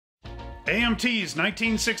AMT's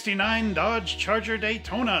 1969 Dodge Charger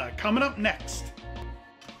Daytona coming up next.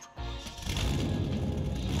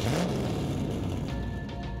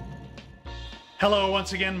 Hello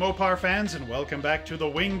once again, Mopar fans, and welcome back to the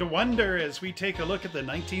Winged Wonder as we take a look at the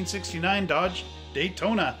 1969 Dodge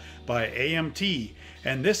Daytona by AMT.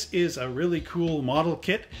 And this is a really cool model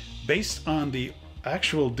kit based on the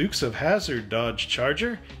actual Dukes of Hazzard Dodge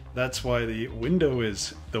Charger. That's why the window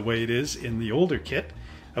is the way it is in the older kit.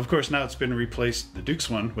 Of course, now it's been replaced, the Dukes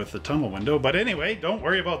one, with the tunnel window. But anyway, don't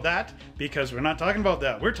worry about that, because we're not talking about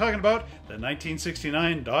that. We're talking about the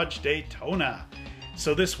 1969 Dodge Daytona.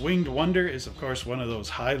 So this Winged Wonder is, of course, one of those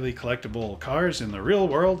highly collectible cars in the real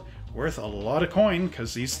world, worth a lot of coin,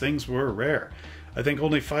 because these things were rare. I think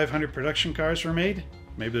only 500 production cars were made.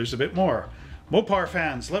 Maybe there's a bit more. Mopar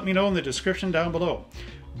fans, let me know in the description down below.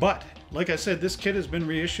 But, like I said, this kit has been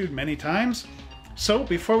reissued many times. So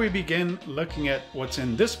before we begin looking at what's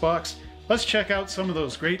in this box, let's check out some of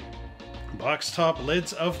those great box top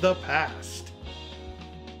lids of the past.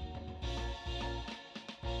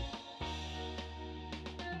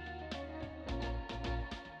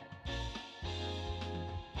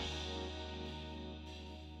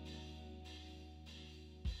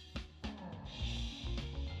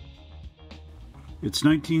 It's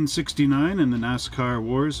 1969 and the NASCAR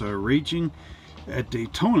wars are raging at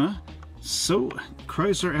Daytona. So,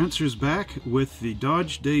 Chrysler answers back with the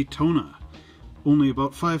Dodge Daytona. Only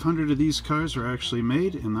about 500 of these cars are actually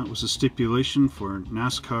made, and that was a stipulation for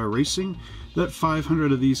NASCAR racing, that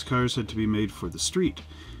 500 of these cars had to be made for the street.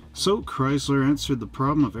 So, Chrysler answered the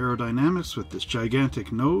problem of aerodynamics with this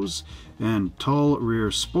gigantic nose and tall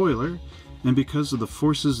rear spoiler, and because of the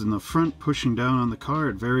forces in the front pushing down on the car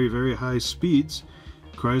at very, very high speeds,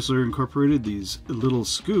 Chrysler incorporated these little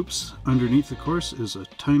scoops. Underneath, of course, is a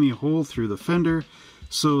tiny hole through the fender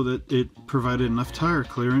so that it provided enough tire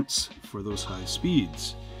clearance for those high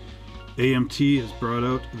speeds. AMT has brought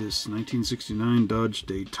out this 1969 Dodge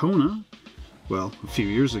Daytona, well, a few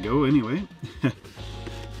years ago anyway.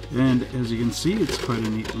 And as you can see, it's quite a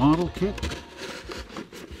neat model kit.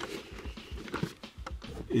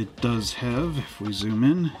 It does have, if we zoom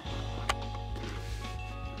in,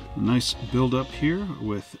 a nice build up here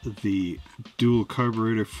with the dual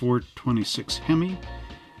carburetor 426 Hemi,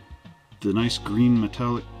 the nice green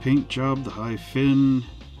metallic paint job, the high fin,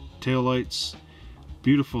 taillights,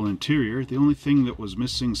 beautiful interior. The only thing that was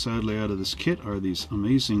missing sadly out of this kit are these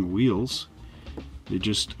amazing wheels. They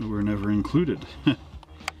just were never included.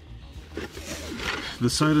 The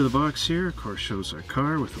side of the box here, of course, shows our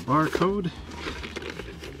car with a barcode.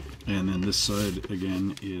 And then this side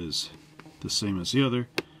again is the same as the other,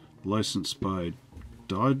 licensed by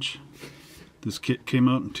Dodge. This kit came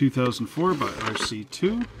out in 2004 by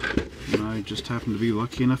RC2, and I just happened to be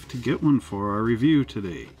lucky enough to get one for our review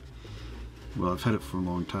today. Well, I've had it for a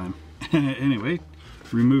long time. Anyway,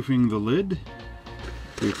 removing the lid,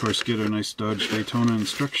 we of course get our nice Dodge Daytona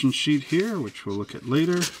instruction sheet here, which we'll look at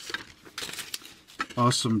later.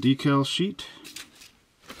 Awesome decal sheet.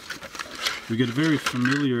 We get a very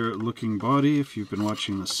familiar looking body if you've been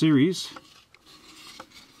watching the series.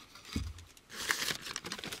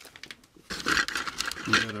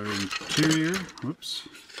 We got our interior, whoops,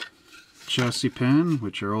 chassis pan,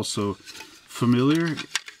 which are also familiar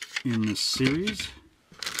in this series.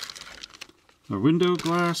 Our window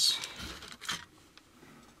glass,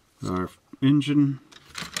 our engine,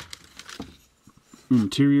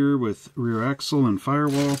 interior with rear axle and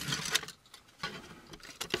firewall.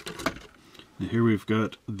 And here we've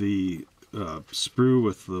got the sprue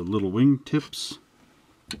with the little wing tips,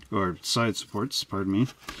 or side supports, pardon me.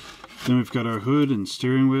 Then we've got our hood and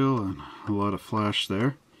steering wheel and a lot of flash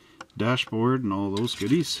there. Dashboard and all those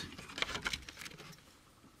goodies.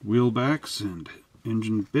 Wheel backs and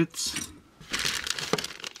engine bits.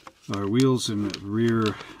 Our wheels and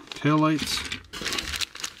rear taillights.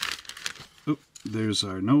 Oh, there's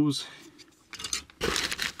our nose.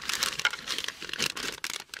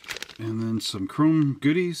 And then some chrome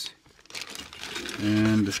goodies.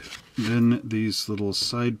 And then these little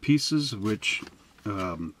side pieces which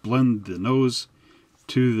blend the nose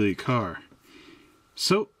to the car.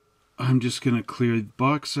 So I'm just going to clear the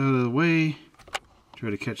box out of the way, try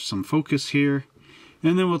to catch some focus here,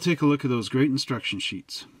 and then we'll take a look at those great instruction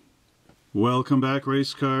sheets. Welcome back,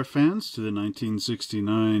 race car fans, to the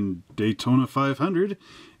 1969 Daytona 500,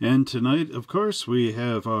 and tonight, of course, we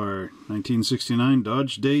have our 1969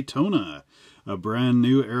 Dodge Daytona, a brand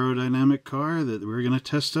new aerodynamic car that we're going to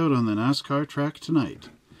test out on the NASCAR track tonight.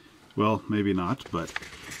 Well, maybe not, but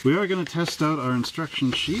we are going to test out our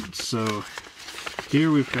instruction sheet. So here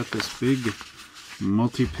we've got this big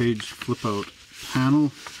multi-page flip-out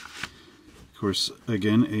panel course,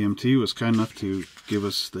 again, AMT was kind enough to give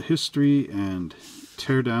us the history and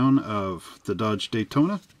teardown of the Dodge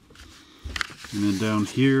Daytona. And then down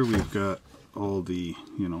here we've got all the,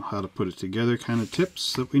 how to put it together kind of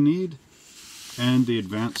tips that we need. And the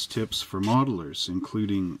advanced tips for modelers,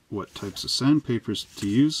 including what types of sandpapers to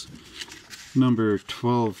use. Number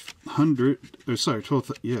 1200, or sorry,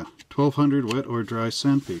 1200 wet or dry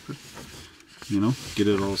sandpaper. Get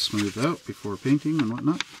it all smoothed out before painting and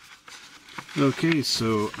whatnot. Okay,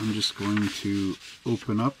 so I'm just going to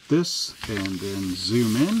open up this and then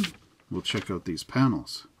zoom in. We'll check out these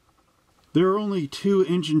panels. There are only two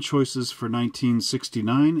engine choices for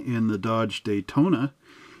 1969 in the Dodge Daytona,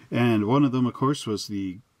 and one of them, of course, was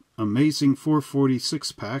the amazing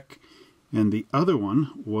 446 pack, and the other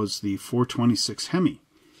one was the 426 Hemi.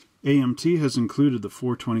 AMT has included the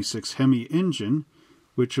 426 Hemi engine,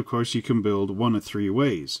 which of course you can build one of three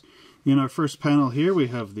ways. In our first panel here we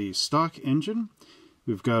have the stock engine.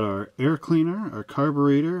 We've got our air cleaner, our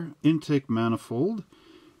carburetor, intake manifold,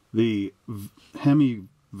 the Hemi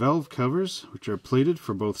valve covers, which are plated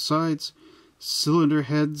for both sides, cylinder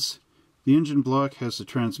heads. The engine block has a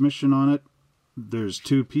transmission on it. There's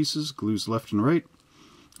two pieces, glues left and right.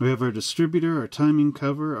 We have our distributor, our timing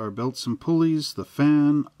cover, our belts and pulleys, the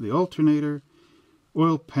fan, the alternator,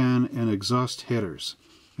 oil pan, and exhaust headers.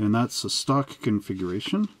 And that's the stock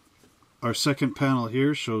configuration. Our second panel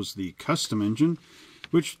here shows the custom engine,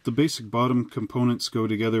 which the basic bottom components go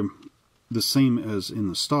together the same as in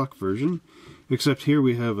the stock version, except here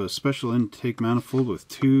we have a special intake manifold with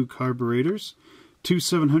two carburetors, two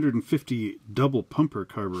 750 double pumper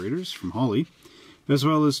carburetors from Holley, as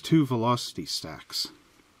well as two velocity stacks.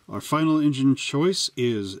 Our final engine choice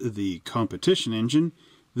is the competition engine.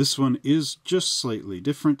 This one is just slightly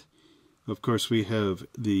different. Of course, we have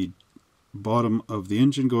the bottom of the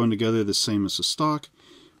engine going together the same as the stock,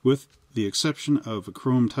 with the exception of a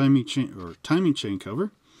chrome timing chain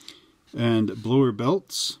cover and blower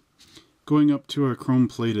belts going up to our chrome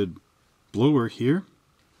plated blower here.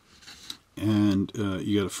 And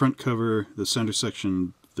you got a front cover, the center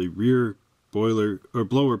section, the rear boiler or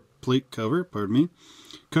blower plate cover,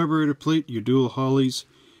 carburetor plate, your dual Hollies,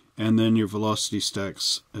 and then your velocity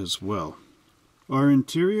stacks as well. Our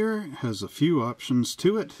interior has a few options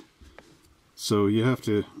to it, so you have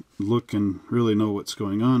to look and really know what's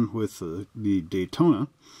going on with the Daytona.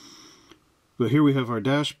 But here we have our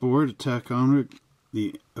dashboard, a tachometer,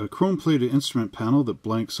 the chrome-plated instrument panel that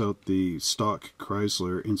blanks out the stock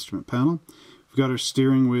Chrysler instrument panel. We've got our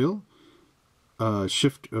steering wheel, a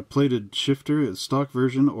plated shifter, a stock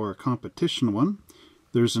version or a competition one.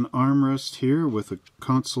 There's an armrest here with a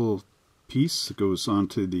console piece that goes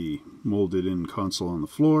onto the molded-in console on the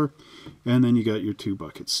floor, and then you got your two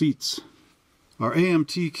bucket seats. Our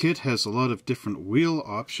AMT kit has a lot of different wheel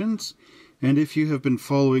options, and if you have been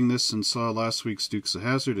following this and saw last week's Dukes of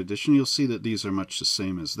Hazzard edition, you'll see that these are much the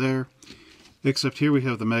same as there, except here we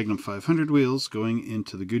have the Magnum 500 wheels going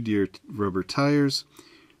into the Goodyear rubber tires.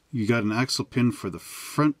 You got an axle pin for the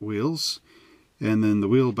front wheels, and then the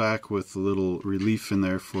wheel back with a little relief in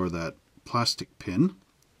there for that plastic pin.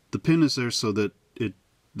 The pin is there so that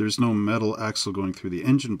there's no metal axle going through the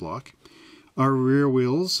engine block. Our rear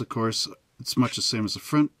wheels, of course, it's much the same as the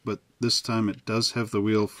front, but this time it does have the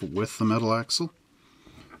wheel with the metal axle.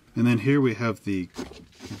 And then here we have the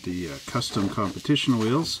custom competition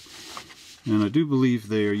wheels, and I do believe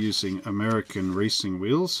they are using American racing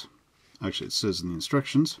wheels. Actually, it says in the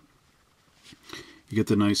instructions. You get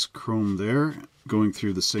the nice chrome there, going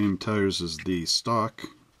through the same tires as the stock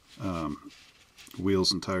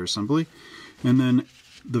wheels and tire assembly. And then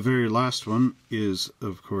the very last one is,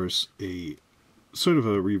 of course, a sort of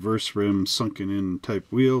a reverse rim sunken in type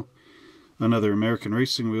wheel. Another American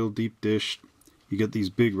racing wheel, deep dish. You get these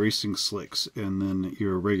big racing slicks, and then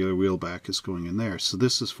your regular wheel back is going in there. So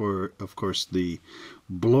this is for, of course, the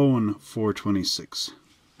blown 426.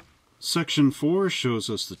 Section 4 shows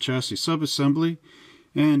us the chassis subassembly,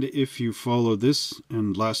 and if you follow this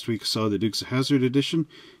and last week saw the Dukes of Hazzard edition,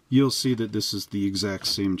 you'll see that this is the exact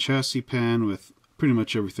same chassis pan with pretty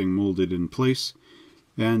much everything molded in place.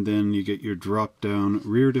 And then you get your drop down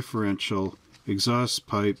rear differential, exhaust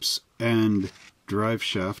pipes, and drive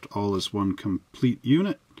shaft all as one complete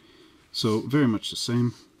unit. So very much the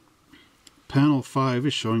same. Panel 5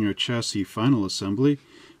 is showing our chassis final assembly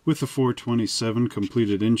with the 427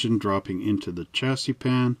 completed engine dropping into the chassis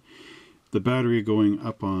pan, the battery going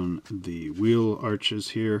up on the wheel arches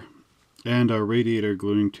here, and our radiator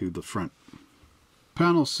gluing to the front.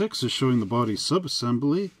 Panel 6 is showing the body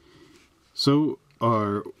subassembly. So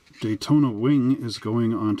our Daytona wing is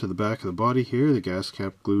going onto the back of the body here, the gas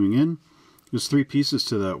cap gluing in. There's three pieces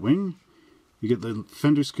to that wing. You get the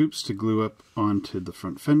fender scoops to glue up onto the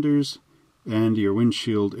front fenders, and your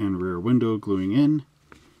windshield and rear window gluing in.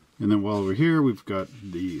 And then while we're here, we've got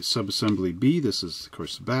the sub-assembly B. This is, of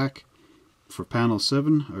course, the back. For panel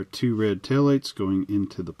 7, our 2 red taillights going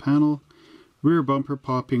into the panel. Rear bumper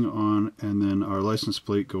popping on, and then our license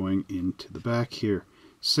plate going into the back here.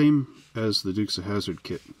 Same as the Dukes of Hazzard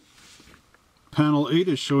kit. Panel 8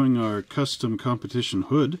 is showing our custom competition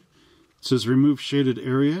hood. It says remove shaded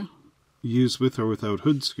area, use with or without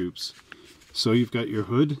hood scoops. So you've got your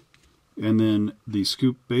hood, and then the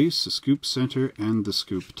scoop base, the scoop center, and the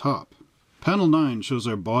scoop top. Panel 9 shows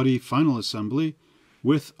our body final assembly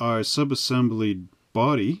with our sub-assembly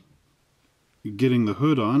body, getting the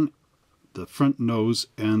hood on, the front nose,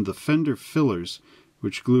 and the fender fillers,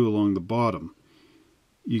 which glue along the bottom.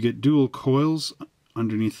 You get dual coils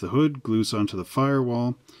underneath the hood, glues onto the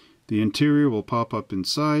firewall. The interior will pop up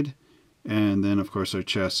inside, and then of course our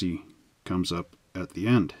chassis comes up at the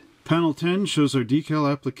end. Panel 10 shows our decal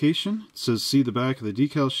application. It says see the back of the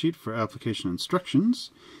decal sheet for application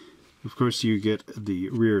instructions. Of course you get the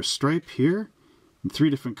rear stripe here in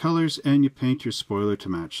 3 different colors, and you paint your spoiler to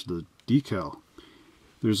match the decal.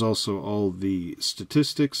 There's also all the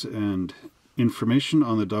statistics and information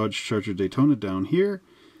on the Dodge Charger Daytona down here,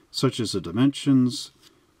 such as the dimensions,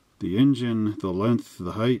 the engine, the length,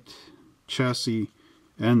 the height, chassis,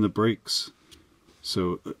 and the brakes.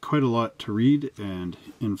 So quite a lot to read and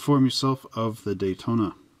inform yourself of the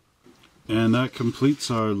Daytona. And that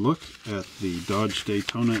completes our look at the Dodge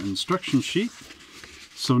Daytona instruction sheet.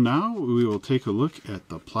 So now we will take a look at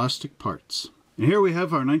the plastic parts. And here we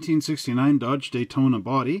have our 1969 Dodge Daytona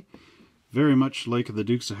body, very much like the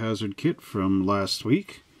Dukes of Hazzard kit from last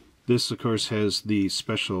week. This of course has the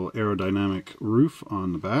special aerodynamic roof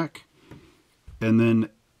on the back. And then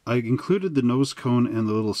I included the nose cone and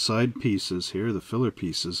the little side pieces here, the filler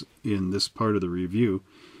pieces, in this part of the review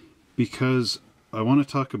because I want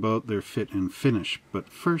to talk about their fit and finish. But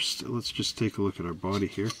first, let's just take a look at our body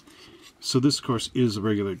here. So this, of course, is a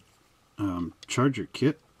regular Charger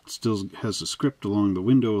kit. It still has a script along the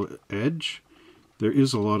window edge. There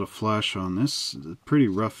is a lot of flash on this, pretty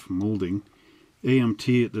rough molding.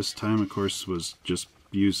 AMT at this time, of course, was just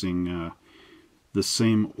using the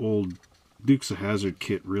same old Dukes of Hazzard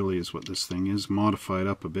kit, really, is what this thing is, modified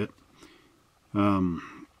up a bit.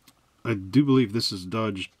 I do believe this is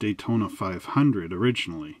Dodge Daytona 500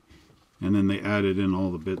 originally, and then they added in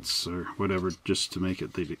all the bits or whatever just to make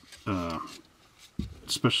it the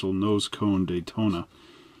special nose cone Daytona.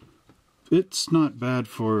 It's not bad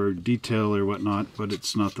for detail or whatnot, but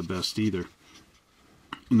it's not the best either.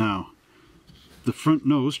 Now, the front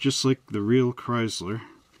nose, just like the real Chrysler,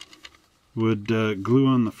 would glue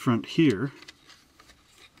on the front here,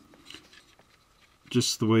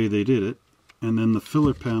 just the way they did it, and then the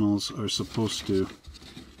filler panels are supposed to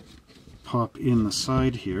pop in the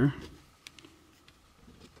side here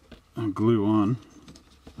and glue on.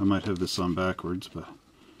 I might have this on backwards, but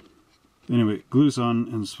anyway, it glues on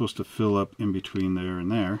and is supposed to fill up in between there and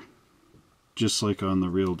there, just like on the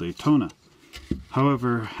real Daytona.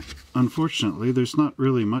 However, unfortunately, there's not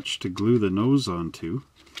really much to glue the nose onto,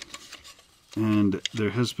 and there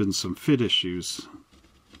has been some fit issues.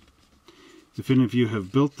 If any of you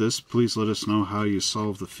have built this, please let us know how you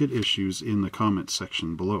solve the fit issues in the comment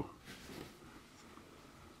section below.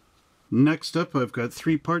 Next up, I've got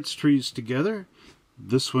 3 parts trees together.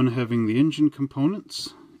 This one having the engine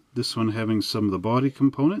components, this one having some of the body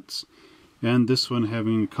components, and this one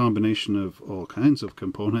having a combination of all kinds of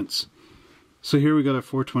components. So here we got a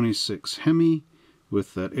 426 Hemi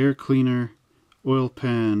with that air cleaner, oil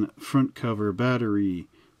pan, front cover, battery,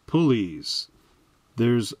 pulleys.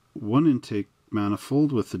 There's one intake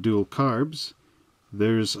manifold with the dual carbs.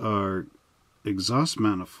 There's our exhaust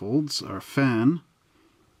manifolds, our fan.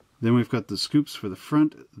 Then we've got the scoops for the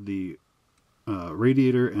front, the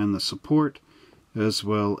radiator and the support, as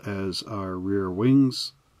well as our rear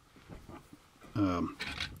wings.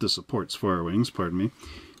 The supports for our wings, pardon me.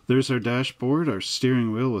 There's our dashboard, our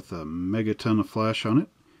steering wheel with a megaton of flash on it.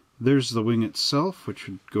 There's the wing itself, which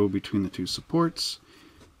would go between the 2 supports.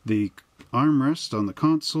 The armrest on the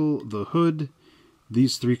console, the hood.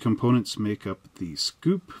 These 3 components make up the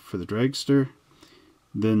scoop for the dragster.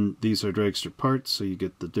 Then these are dragster parts, so you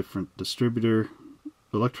get the different distributor,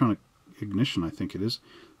 electronic ignition I think it is,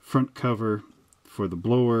 front cover for the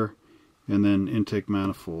blower, and then intake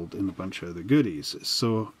manifold and a bunch of other goodies.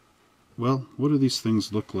 So, well, what do these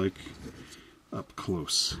things look like up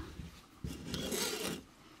close?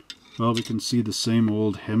 Well, we can see the same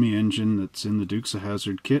old Hemi engine that's in the Dukes of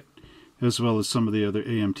Hazzard kit, as well as some of the other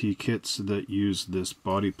AMT kits that use this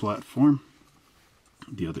body platform.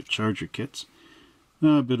 the other Charger kits.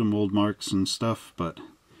 A bit of mold marks and stuff, but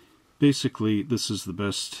basically this is the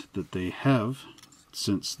best that they have,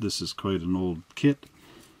 since this is quite an old kit.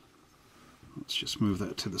 Let's just move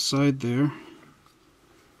that to the side there.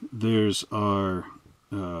 There's our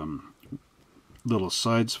little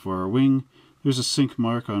sides for our wing. There's a sink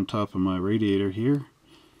mark on top of my radiator here.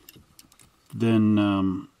 Then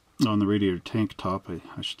on the radiator tank top,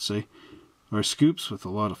 I should say, our scoops with a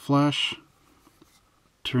lot of flash.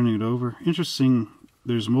 Turning it over. Interesting,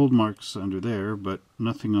 there's mold marks under there, but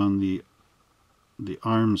nothing on the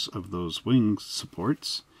arms of those wing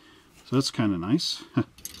supports. So that's kind of nice.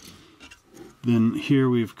 Then here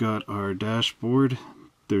we've got our dashboard.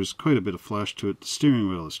 There's quite a bit of flash to it. The steering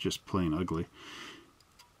wheel is just plain ugly.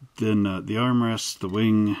 Then the armrest, the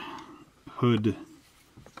wing, hood,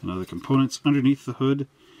 and other components. Underneath the hood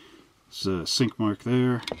is a sink mark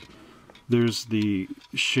there. There's the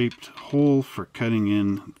shaped hole for cutting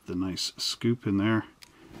in the nice scoop in there.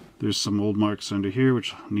 There's some mold marks under here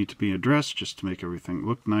which need to be addressed just to make everything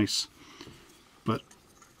look nice. But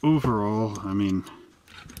overall, I mean,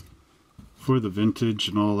 for the vintage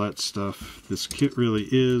and all that stuff, this kit really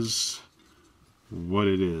is what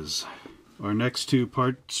it is. Our next two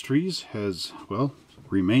parts trees has, well,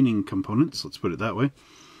 remaining components, let's put it that way.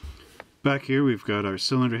 Back here we've got our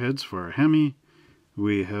cylinder heads for our Hemi.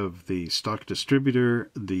 We have the stock distributor,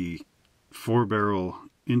 the 4-barrel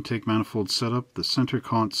intake manifold setup, the center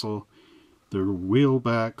console, the wheel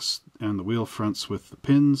backs, and the wheel fronts with the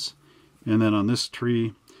pins. And then on this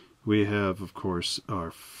tree we have, of course,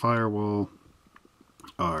 our firewall,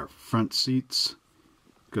 our front seats,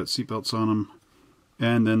 got seat belts on them,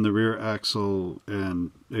 and then the rear axle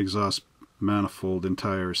and exhaust manifold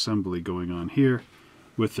entire assembly going on here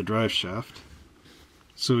with the drive shaft.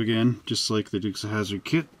 So again, just like the Dukes of Hazzard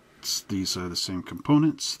kits, these are the same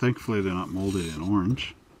components. Thankfully they're not molded in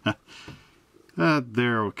orange.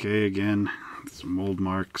 They're okay again. Some mold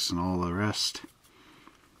marks and all the rest.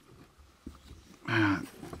 And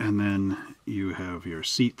then you have your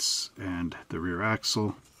seats and the rear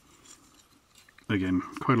axle. Again,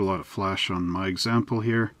 quite a lot of flash on my example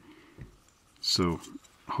here, so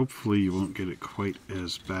hopefully you won't get it quite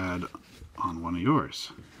as bad on one of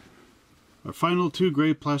yours. Our final two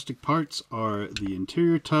gray plastic parts are the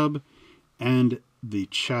interior tub and the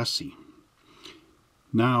chassis.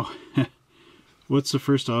 Now, what's the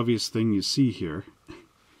first obvious thing you see here?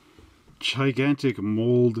 Gigantic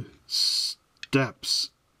mold steps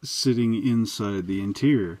sitting inside the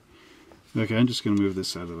interior. Okay, I'm just going to move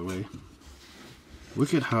this out of the way.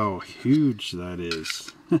 Look at how huge that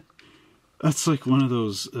is. That's like one of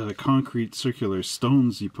those concrete circular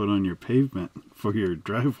stones you put on your pavement for your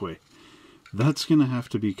driveway. That's going to have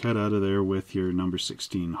to be cut out of there with your number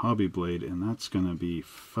 16 hobby blade, and that's going to be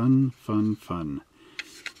fun, fun, fun.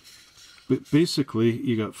 But basically,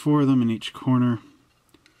 you got 4 of them in each corner.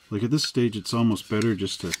 Like at this stage, it's almost better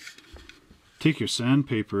just to take your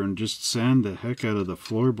sandpaper and just sand the heck out of the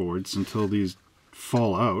floorboards until these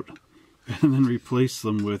fall out, and then replace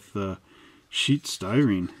them with sheet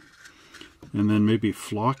styrene, and then maybe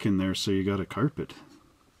flock in there so you got a carpet.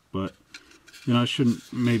 But you know, I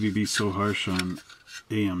shouldn't maybe be so harsh on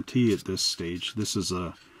AMT at this stage. This is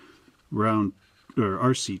a round or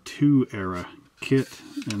RC2 era kit,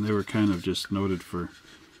 and they were kind of just noted for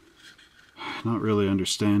not really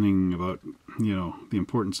understanding about, you know, the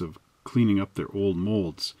importance of cleaning up their old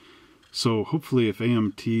molds. So hopefully if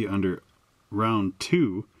AMT under round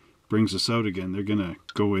 2 brings us out again, they're gonna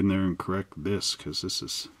go in there and correct this, because this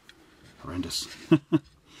is horrendous.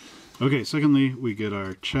 Okay, secondly, we get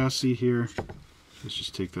our chassis here. Let's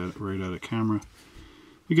just take that right out of camera.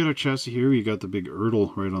 We get our chassis here. We got the big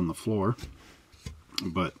ERTL right on the floor.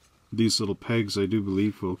 But these little pegs, I do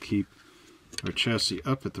believe, will keep our chassis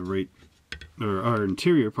up at the right, or our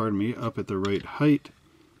interior, pardon me, up at the right height.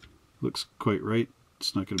 Looks quite right.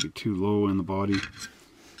 It's not going to be too low in the body.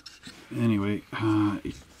 Anyway,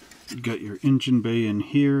 you got your engine bay in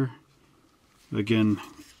here. Again,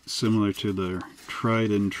 similar to the tried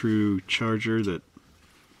and true Charger that,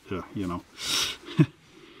 you know,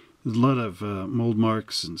 there's a lot of mold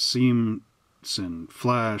marks and seams and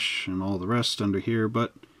flash and all the rest under here,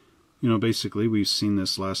 but, you know, basically we've seen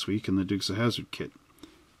this last week in the Dukes of Hazzard kit,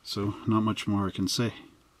 so not much more I can say.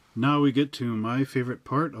 Now we get to my favorite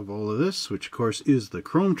part of all of this, which of course is the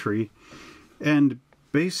chrome tree, and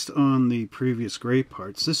based on the previous gray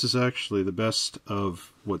parts, this is actually the best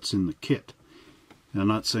of what's in the kit. And I'm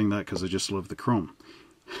not saying that because I just love the chrome.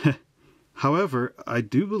 However, I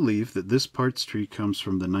do believe that this parts tree comes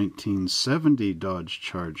from the 1970 Dodge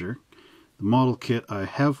Charger. The model kit I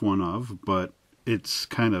have one of, but it's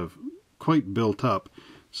kind of quite built up,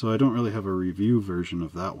 so I don't really have a review version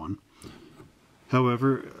of that one.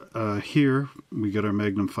 However, here we got our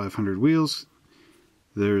Magnum 500 wheels.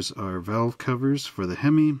 There's our valve covers for the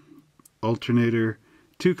Hemi, alternator,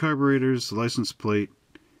 2 carburetors, license plate,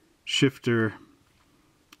 shifter,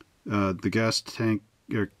 the gas tank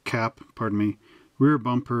or cap, pardon me, rear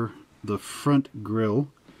bumper, the front grille.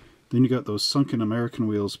 Then you got those sunken American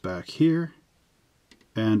wheels back here,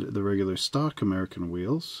 and the regular stock American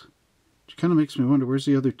wheels, which kind of makes me wonder where's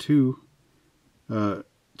the other 2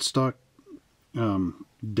 stock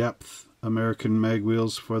depth American mag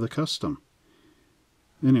wheels for the custom.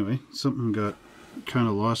 Anyway, something got kind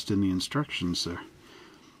of lost in the instructions there.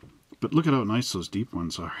 But look at how nice those deep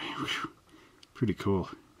ones are. Pretty cool.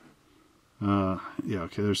 Yeah,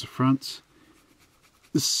 okay, there's the fronts.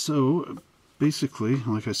 So, basically,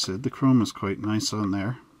 like I said, the chrome is quite nice on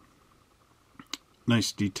there.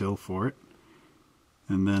 Nice detail for it.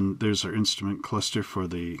 And then there's our instrument cluster for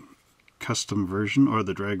the custom version, or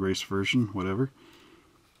the drag race version, whatever.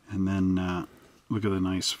 And then, look at the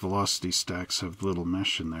nice velocity stacks, have little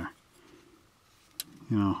mesh in there.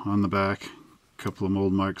 You know, on the back, a couple of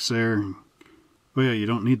mold marks there. Oh yeah, you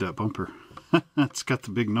don't need that bumper. It's got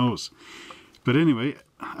the big nose. But anyway,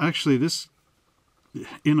 actually this,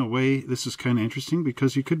 in a way, this is kind of interesting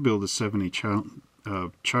because you could build a 70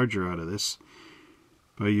 Charger out of this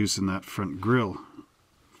by using that front grille.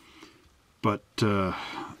 But, I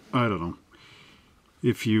don't know.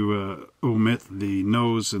 If you omit the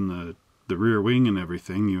nose and the rear wing and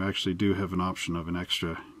everything, you actually do have an option of an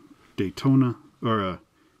extra Daytona, or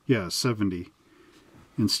yeah, 70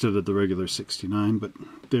 instead of the regular 69, but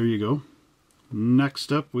there you go.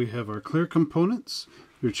 Next up we have our clear components,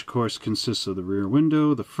 which of course consists of the rear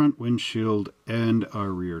window, the front windshield, and our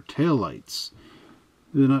rear tail lights.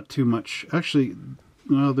 They're not too much, actually,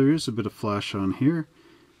 well, there is a bit of flash on here,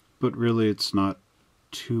 but really it's not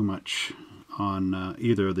too much on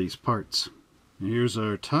either of these parts. Here's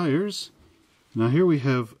our tires. Now here we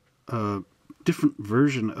have a different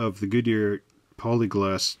version of the Goodyear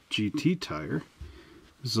Polyglass GT tire.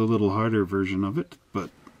 This is a little harder version of it,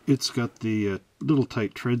 but it's got the little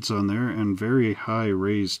tight treads on there and very high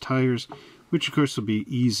raised tires, which of course will be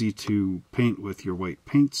easy to paint with your white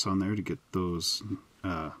paints on there to get those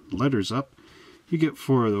letters up. You get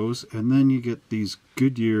 4 of those, and then you get these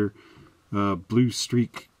Goodyear Blue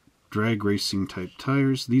Streak drag racing type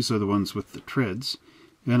tires. These are the ones with the treads,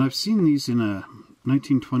 and I've seen these in a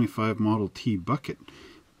 1925 Model T bucket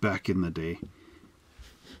back in the day.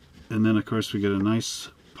 And then of course we get a nice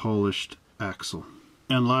polished axle.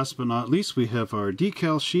 And last but not least, we have our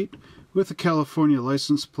decal sheet with a California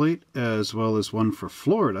license plate as well as one for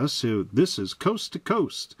Florida, so this is coast to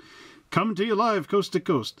coast. Coming to you live coast to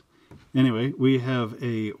coast. Anyway, we have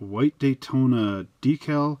a white Daytona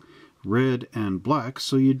decal, red and black,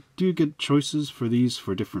 so you do get choices for these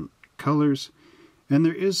for different colors. And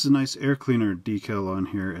there is a nice air cleaner decal on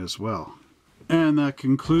here as well. And that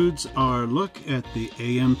concludes our look at the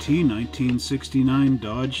AMT 1969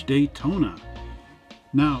 Dodge Daytona.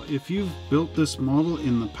 Now, if you've built this model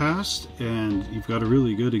in the past and you've got a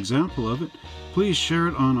really good example of it, please share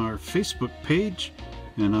it on our Facebook page,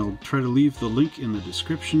 and I'll try to leave the link in the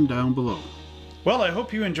description down below. Well, I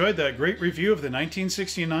hope you enjoyed that great review of the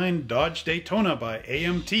 1969 Dodge Daytona by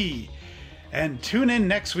AMT. And tune in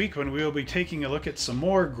next week when we will be taking a look at some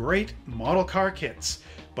more great model car kits.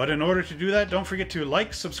 But in order to do that, don't forget to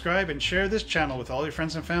like, subscribe, and share this channel with all your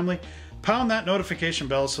friends and family. Pound that notification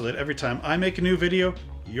bell so that every time I make a new video,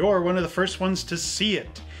 you're one of the first ones to see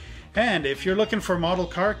it. And if you're looking for model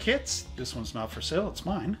car kits, this one's not for sale, it's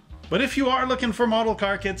mine. But if you are looking for model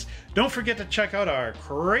car kits, don't forget to check out our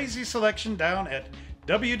crazy selection down at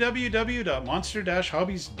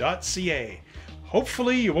www.monster-hobbies.ca.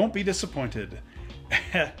 Hopefully you won't be disappointed.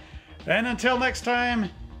 And until next time,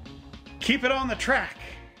 keep it on the track.